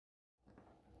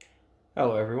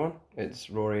Hello everyone, it's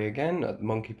Rory again at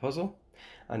Monkey Puzzle,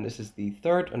 and this is the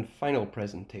third and final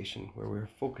presentation where we're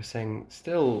focusing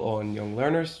still on young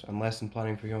learners and lesson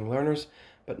planning for young learners,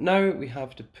 but now we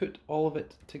have to put all of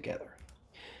it together.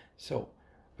 So,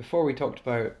 before we talked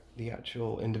about the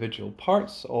actual individual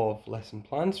parts of lesson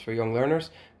plans for young learners,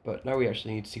 but now we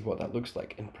actually need to see what that looks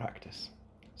like in practice.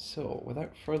 So,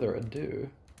 without further ado,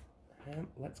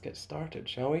 let's get started,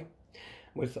 shall we?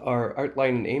 With our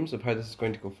outline and aims of how this is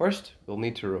going to go first, we'll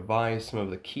need to revise some of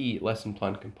the key lesson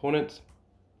plan components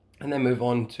and then move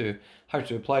on to how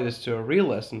to apply this to a real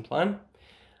lesson plan.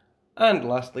 And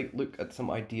lastly, look at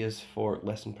some ideas for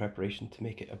lesson preparation to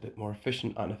make it a bit more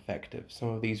efficient and effective. Some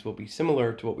of these will be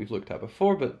similar to what we've looked at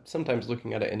before, but sometimes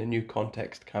looking at it in a new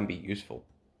context can be useful.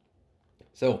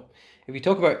 So, if we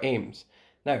talk about aims,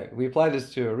 now we apply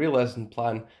this to a real lesson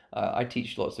plan. I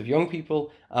teach lots of young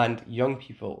people, and young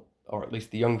people, or at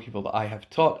least the young people that I have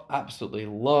taught, absolutely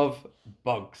love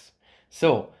bugs.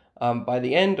 So, by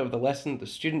the end of the lesson, the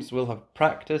students will have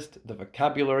practiced the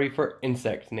vocabulary for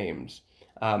insect names.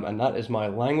 And that is my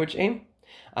language aim.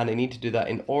 And they need to do that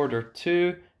in order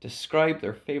to describe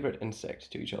their favorite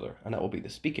insect to each other. And that will be the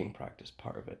speaking practice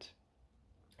part of it.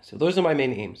 So those are my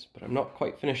main aims, but I'm not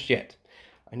quite finished yet.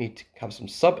 I need to have some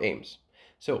sub-aims.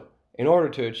 So in order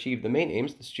to achieve the main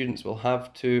aims, the students will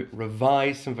have to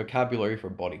revise some vocabulary for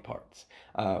body parts.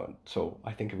 So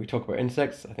I think if we talk about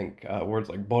insects, I think words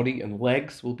like body and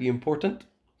legs will be important.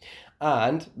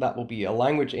 And that will be a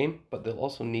language aim, but they'll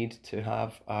also need to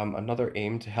have another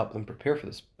aim to help them prepare for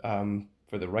this,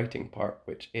 for the writing part,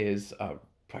 which is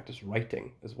practice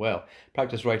writing as well.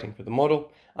 Practice writing for the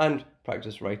model and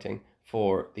practice writing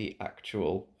for the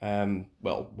actual,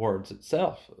 words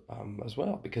itself as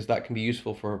well, because that can be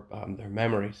useful for their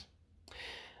memories.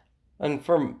 And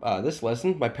from this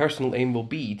lesson, my personal aim will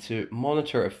be to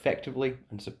monitor effectively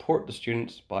and support the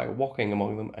students by walking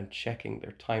among them and checking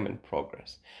their time and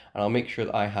progress. And I'll make sure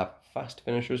that I have fast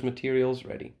finishers materials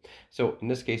ready. So in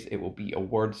this case, it will be a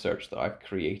word search that I've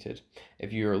created.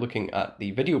 If you're looking at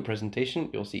the video presentation,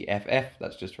 you'll see FF,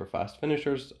 that's just for fast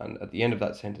finishers. And at the end of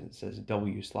that sentence, it says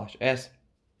W/S.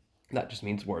 That just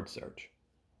means word search.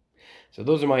 So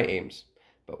those are my aims.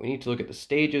 But we need to look at the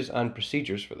stages and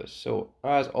procedures for this. So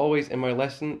as always in my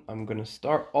lesson, I'm going to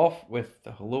start off with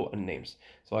the hello and names.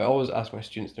 So I always ask my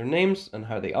students their names and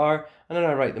how they are, and then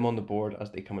I write them on the board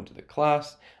as they come into the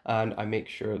class, and I make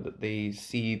sure that they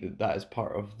see that that is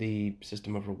part of the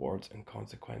system of rewards and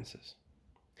consequences.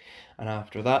 And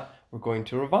after that, we're going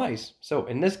to revise. So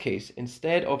in this case,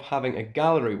 instead of having a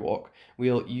gallery walk,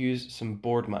 we'll use some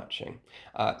board matching.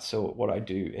 So what I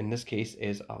do in this case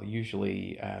is I'll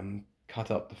usually cut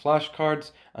up the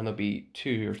flashcards, and there'll be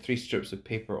 2 or 3 strips of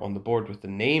paper on the board with the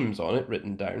names on it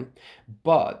written down,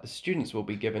 but the students will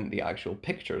be given the actual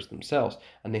pictures themselves,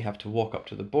 and they have to walk up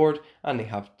to the board and they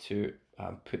have to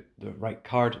put the right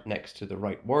card next to the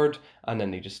right word, and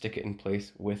then they just stick it in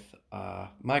place with a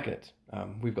magnet.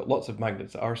 We've got lots of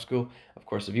magnets at our school. Of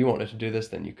course, if you wanted to do this,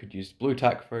 then you could use Blu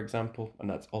Tack, for example, and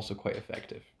that's also quite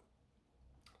effective.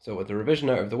 So with the revision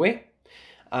out of the way,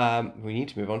 we need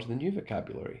to move on to the new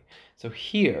vocabulary. So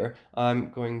here I'm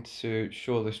going to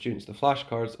show the students the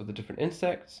flashcards of the different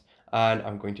insects, and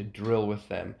I'm going to drill with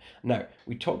them. Now,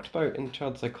 we talked about in the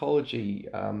child psychology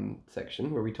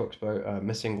section, where we talked about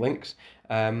missing links,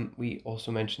 we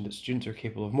also mentioned that students are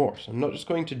capable of more. So I'm not just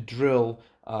going to drill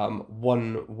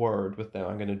one word with them.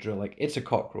 I'm going to drill like, it's a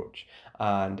cockroach,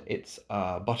 and it's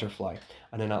a butterfly,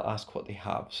 and then I'll ask what they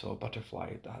have. So a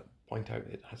butterfly, that point out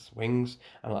it has wings,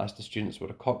 and I'll ask the students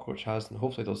what a cockroach has, and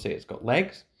hopefully they'll say it's got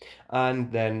legs, and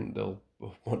then they'll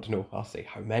want to know, I'll say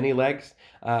how many legs,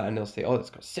 and they'll say, oh, it's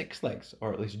got 6 legs,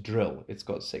 or at least drill, it's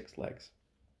got 6 legs.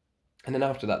 And then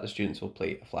after that, the students will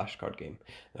play a flashcard game.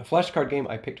 The flashcard game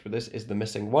I picked for this is the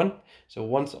missing one. So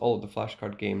once all of the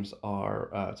flashcard games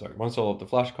are, once all of the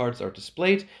flashcards are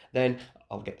displayed, then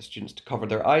I'll get the students to cover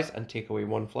their eyes and take away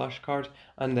one flashcard,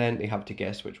 and then they have to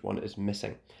guess which one is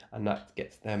missing. And that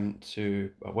gets them to,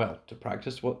 to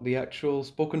practice what the actual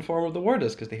spoken form of the word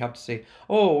is, because they have to say,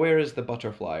 oh, where is the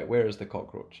butterfly? Where is the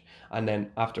cockroach? And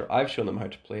then after I've shown them how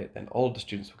to play it, then all of the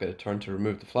students will get a turn to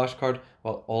remove the flashcard,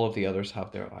 while all of the others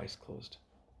have their eyes closed.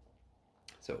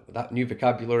 So with that new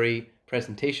vocabulary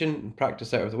presentation and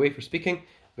practice out of the way for speaking,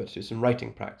 we've got to do some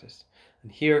writing practice.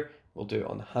 And here we'll do it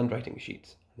on the handwriting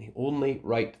sheets. And they only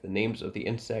write the names of the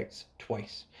insects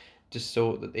twice, just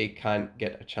so that they can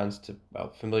get a chance to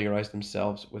familiarize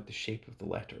themselves with the shape of the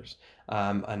letters.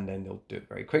 And then they'll do it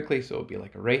very quickly, so it'll be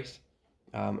like a race.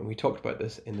 And we talked about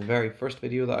this in the very first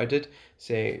video that I did,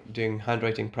 say doing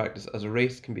handwriting practice as a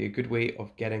race can be a good way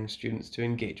of getting students to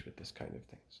engage with this kind of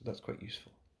thing. So that's quite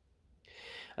useful.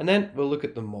 And then we'll look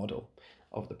at the model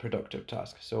of the productive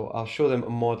task. So I'll show them a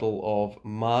model of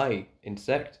my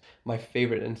insect, my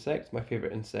favorite insect. My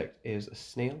favorite insect is a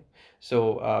snail.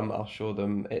 So I'll show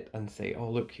them it and say, oh,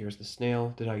 look, here's the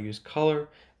snail. Did I use color?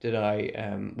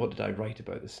 What did I write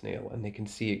about the snail? And they can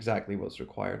see exactly what's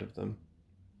required of them.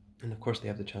 And of course, they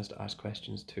have the chance to ask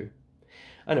questions too.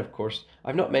 And of course,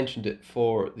 I've not mentioned it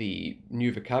for the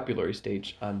new vocabulary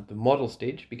stage and the model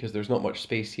stage because there's not much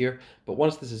space here. But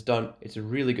once this is done, it's a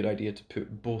really good idea to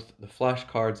put both the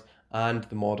flashcards and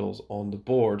the models on the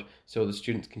board so the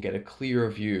students can get a clearer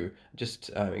view just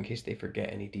in case they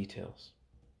forget any details.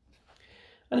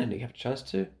 And then they have a chance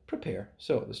to prepare.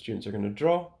 So the students are going to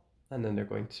draw and then they're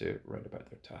going to write about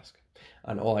their task.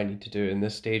 And all I need to do in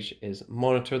this stage is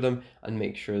monitor them and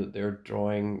make sure that they're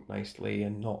drawing nicely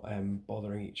and not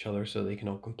bothering each other so they can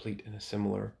all complete in a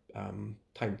similar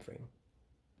time frame.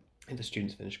 If the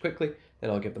students finish quickly,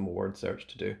 then I'll give them a word search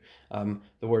to do.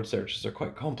 The word searches are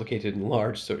quite complicated and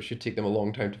large, so it should take them a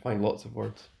long time to find lots of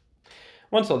words.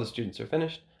 Once all the students are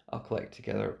finished, I'll collect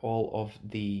together all of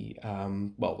the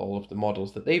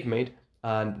models that they've made,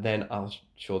 and then I'll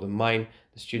show them mine.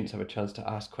 The students have a chance to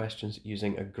ask questions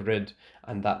using a grid,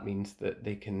 and that means that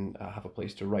they can have a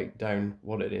place to write down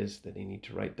what it is that they need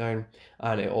to write down,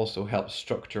 and it also helps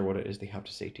structure what it is they have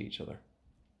to say to each other.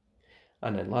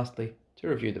 And then lastly, to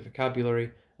review the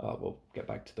vocabulary, we'll get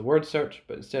back to the word search,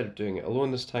 but instead of doing it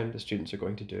alone this time, the students are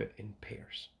going to do it in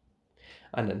pairs.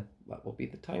 And then that will be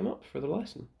the time up for the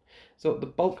lesson. So the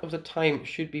bulk of the time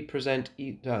should be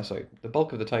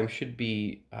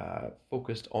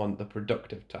focused on the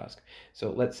productive task.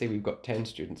 So let's say we've got 10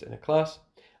 students in a class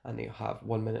and they have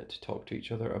 1 minute to talk to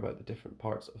each other about the different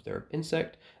parts of their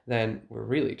insect. Then we're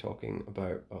really talking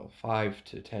about 5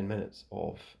 to 10 minutes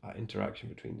of interaction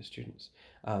between the students.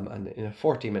 And in a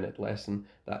 40-minute lesson,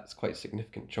 that's quite a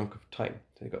significant chunk of time.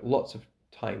 So they've got lots of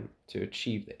time to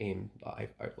achieve the aim that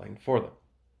I've outlined for them.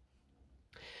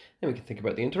 Then we can think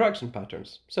about the interaction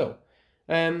patterns. So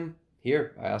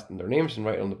here I ask them their names and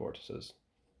write it on the board. It says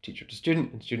teacher to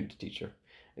student and student to teacher.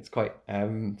 It's quite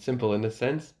simple in this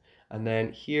sense. And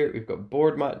then here we've got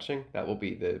board matching. That will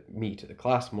be the me to the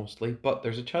class mostly, but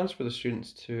there's a chance for the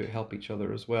students to help each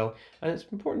other as well. And it's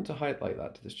important to highlight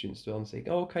that to the students as well and say,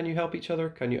 oh, can you help each other?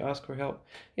 Can you ask for help?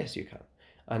 Yes, you can.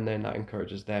 And then that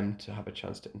encourages them to have a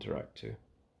chance to interact too.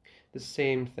 The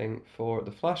same thing for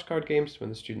the flashcard games. When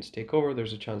the students take over,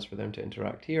 there's a chance for them to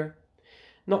interact here.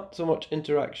 Not so much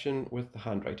interaction with the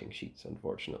handwriting sheets,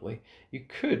 unfortunately. You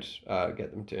could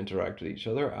get them to interact with each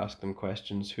other, ask them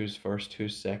questions, who's first,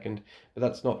 who's second, but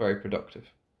that's not very productive.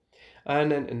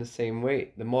 And then in the same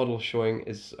way, the model showing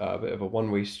is a bit of a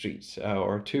one-way street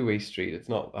or a two-way street. It's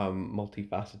not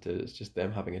multifaceted, it's just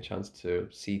them having a chance to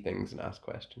see things and ask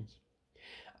questions,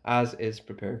 as is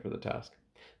preparing for the task.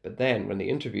 But then when they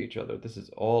interview each other, this is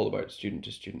all about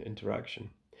student-to-student interaction.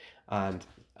 And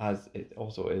as it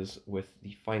also is with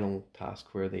the final task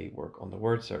where they work on the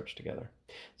word search together.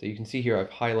 So you can see here I've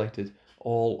highlighted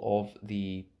all of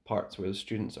the parts where the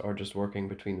students are just working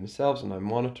between themselves and I'm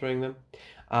monitoring them.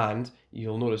 And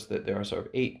you'll notice that there are sort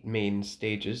of 8 main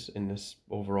stages in this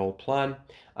overall plan,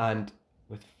 and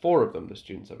with 4 of them the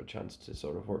students have a chance to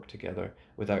sort of work together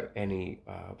without any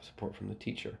support from the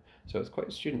teacher. So it's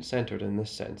quite student-centered in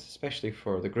this sense, especially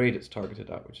for the grade it's targeted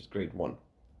at, which is grade 1.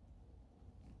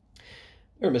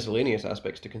 There are miscellaneous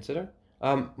aspects to consider.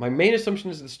 My main assumption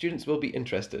is the students will be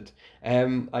interested.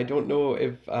 I don't know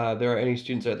if there are any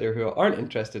students out there who aren't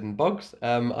interested in bugs.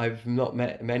 I've not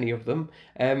met many of them,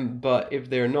 but if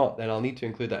they're not, then I'll need to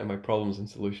include that in my problems and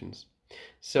solutions.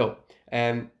 So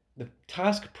the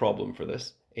task problem for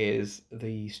this is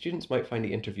the students might find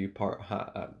the interview part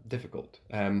difficult.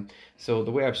 So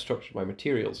the way I've structured my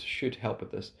materials should help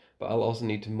with this, but I'll also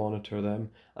need to monitor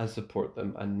them and support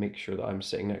them and make sure that I'm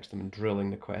sitting next to them and drilling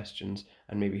the questions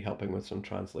and maybe helping with some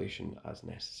translation as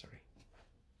necessary.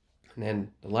 And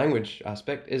then the language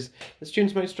aspect is the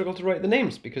students might struggle to write the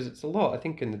names because it's a lot. I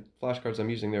think in the flashcards I'm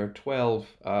using there are 12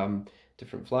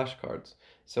 different flashcards.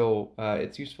 So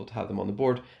it's useful to have them on the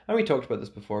board. And we talked about this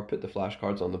before, put the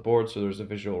flashcards on the board so there's a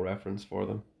visual reference for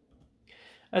them.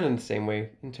 And in the same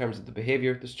way, in terms of the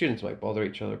behavior, the students might bother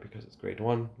each other because it's grade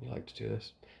 1, you like to do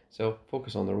this. So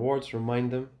focus on the rewards,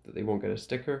 remind them that they won't get a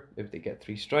sticker if they get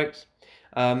 3 strikes.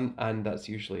 And that's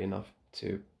usually enough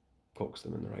to coax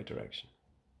them in the right direction.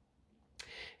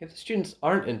 If the students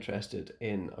aren't interested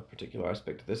in a particular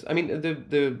aspect of this, I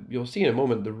mean, you'll see in a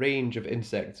moment the range of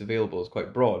insects available is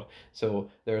quite broad. So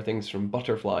there are things from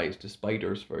butterflies to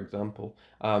spiders, for example.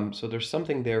 So there's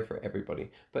something there for everybody.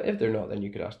 But if they're not, then you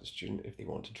could ask the student if they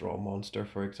want to draw a monster,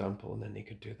 for example, and then they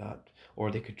could do that.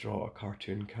 Or they could draw a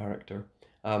cartoon character.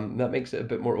 That makes it a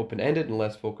bit more open-ended and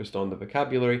less focused on the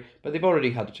vocabulary, but they've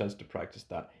already had a chance to practice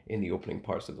that in the opening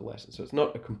parts of the lesson, so it's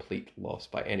not a complete loss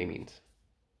by any means.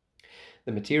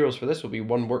 The materials for this will be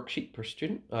one worksheet per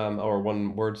student, or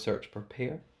one word search per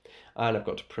pair. And I've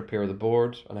got to prepare the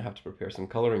board, and I have to prepare some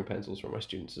colouring pencils for my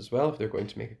students as well if they're going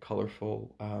to make a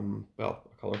colourful, a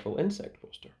colourful insect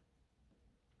poster.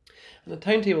 And the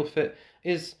timetable fit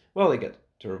is, well, they get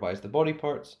to revise the body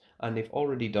parts, and they've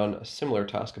already done a similar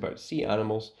task about sea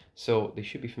animals, so they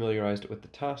should be familiarised with the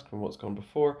task from what's gone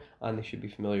before, and they should be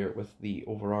familiar with the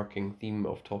overarching theme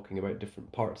of talking about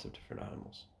different parts of different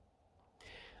animals.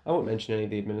 I won't mention any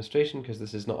of the administration because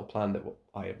this is not a plan that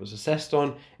I was assessed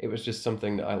on. It was just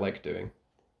something that I like doing.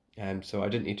 So I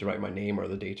didn't need to write my name or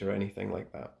the date or anything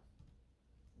like that.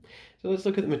 So let's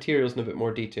look at the materials in a bit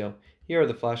more detail. Here are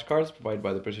the flashcards provided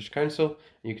by the British Council.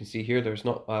 And you can see here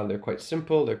they're quite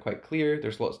simple, they're quite clear,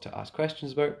 there's lots to ask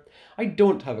questions about. I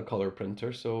don't have a colour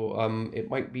printer, so it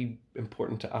might be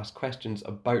important to ask questions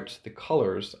about the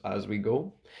colours as we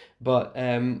go. But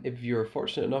if you're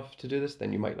fortunate enough to do this,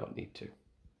 then you might not need to.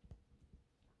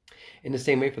 In the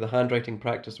same way for the handwriting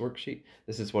practice worksheet,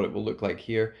 this is what it will look like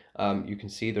here. You can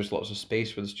see there's lots of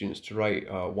space for the students to write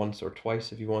once or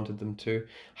twice if you wanted them to.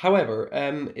 However,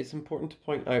 it's important to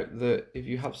point out that if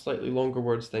you have slightly longer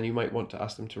words, then you might want to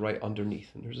ask them to write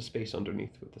underneath, and there's a space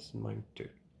underneath with this in mind too.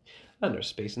 And there's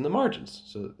space in the margins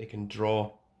so that they can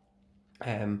draw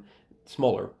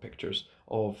smaller pictures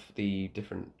of the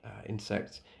different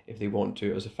insects if they want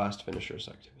to as a fast finishers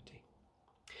activity.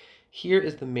 Here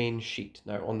is the main sheet.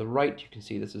 Now on the right you can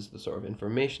see this is the sort of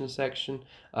information section.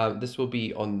 This will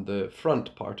be on the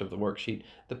front part of the worksheet.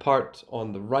 The part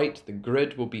on the right, the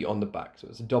grid, will be on the back, so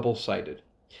it's double-sided.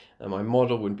 And my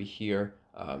model would be here,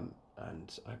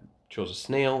 and I chose a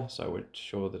snail, so I would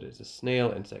show that it's a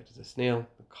snail, insect is a snail.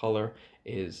 The colour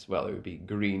is, well, it would be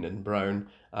green and brown.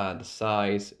 The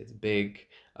size, it's big.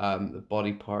 The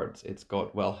body parts, it's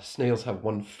got, well, snails have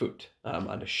 1 foot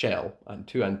and a shell and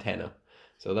 2 antennae.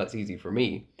 So that's easy for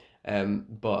me,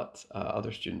 but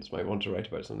other students might want to write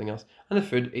about something else. And the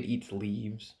food, it eats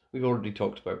leaves. We've already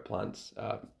talked about plants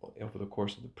over the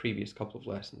course of the previous couple of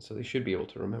lessons, so they should be able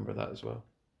to remember that as well.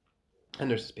 And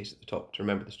there's a space at the top to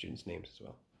remember the students' names as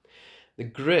well. The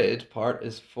grid part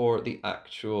is for the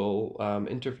actual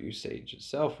interview stage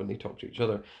itself when they talk to each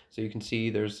other. So you can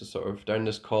see there's a sort of, down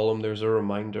this column, there's a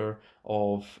reminder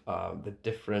of the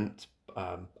different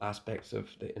aspects of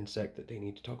the insect that they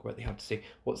need to talk about. They have to say,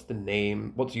 what's the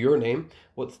name, what's your name,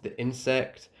 what's the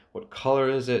insect, what color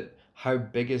is it, how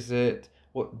big is it,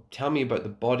 tell me about the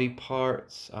body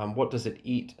parts, what does it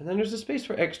eat, and then there's a space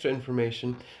for extra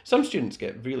information. Some students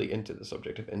get really into the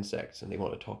subject of insects and they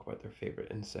want to talk about their favorite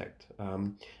insect,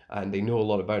 and they know a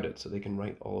lot about it, so they can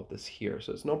write all of this here.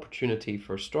 So it's an opportunity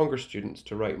for stronger students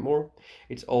to write more.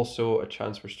 It's also a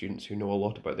chance for students who know a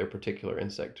lot about their particular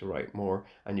insect to write more,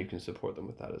 and you can support them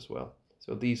with that as well.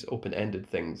 So these open-ended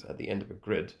things at the end of a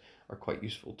grid are quite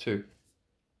useful too.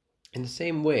 In the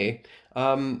same way,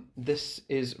 this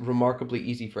is remarkably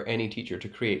easy for any teacher to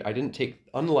create. I didn't take,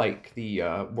 unlike the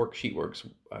Worksheet Works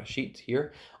sheet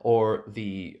here, or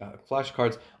the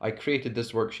flashcards, I created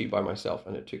this worksheet by myself,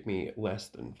 and it took me less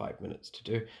than 5 minutes to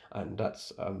do, and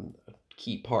that's a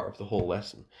key part of the whole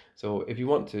lesson. So if you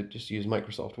want to just use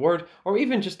Microsoft Word, or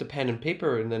even just a pen and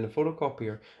paper and then a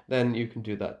photocopier, then you can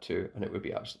do that too, and it would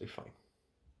be absolutely fine.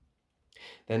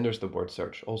 Then there's the word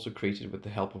search, also created with the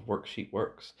help of Worksheet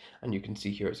Works, and you can see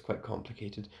here it's quite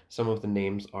complicated. Some of the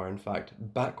names are in fact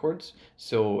backwards,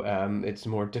 so it's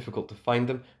more difficult to find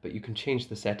them, but you can change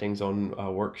the settings on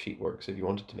Worksheet Works if you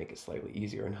wanted to make it slightly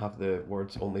easier and have the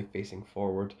words only facing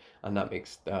forward, and that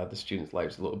makes the students'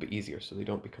 lives a little bit easier so they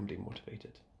don't become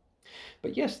demotivated.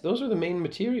 But yes, those are the main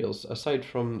materials aside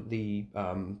from the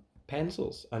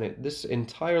pencils, and this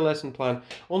entire lesson plan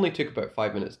only took about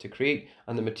 5 minutes to create,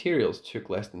 and the materials took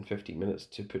less than 15 minutes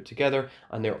to put together,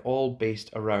 and they're all based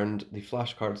around the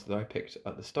flashcards that I picked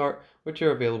at the start, which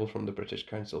are available from the British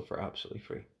Council for absolutely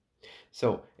free.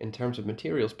 So in terms of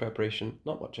materials preparation,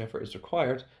 not much effort is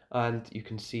required, and you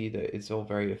can see that it's all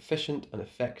very efficient and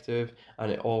effective,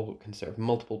 and it all can serve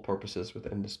multiple purposes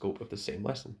within the scope of the same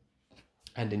lesson.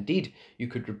 And indeed, you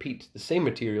could repeat the same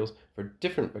materials for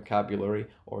different vocabulary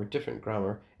or different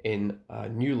grammar in a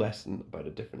new lesson about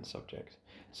a different subject.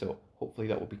 So hopefully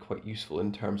that will be quite useful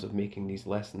in terms of making these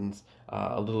lessons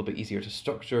a little bit easier to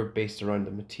structure based around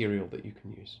the material that you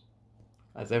can use.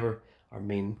 As ever, our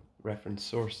main reference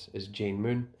source is Jane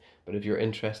Moon, but if you're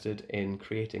interested in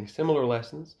creating similar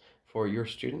lessons for your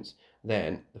students,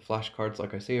 then the flashcards,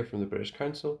 like I say, are from the British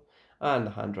Council, and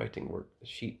the handwriting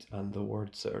worksheet and the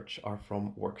word search are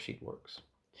from Worksheet Works.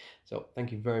 So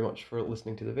thank you very much for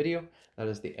listening to the video. That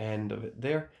is the end of it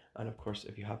there. And of course,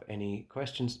 if you have any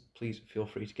questions, please feel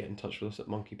free to get in touch with us at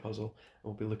Monkey Puzzle.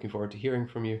 We'll be looking forward to hearing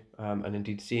from you and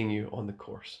indeed seeing you on the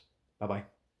course.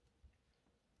 Bye-bye.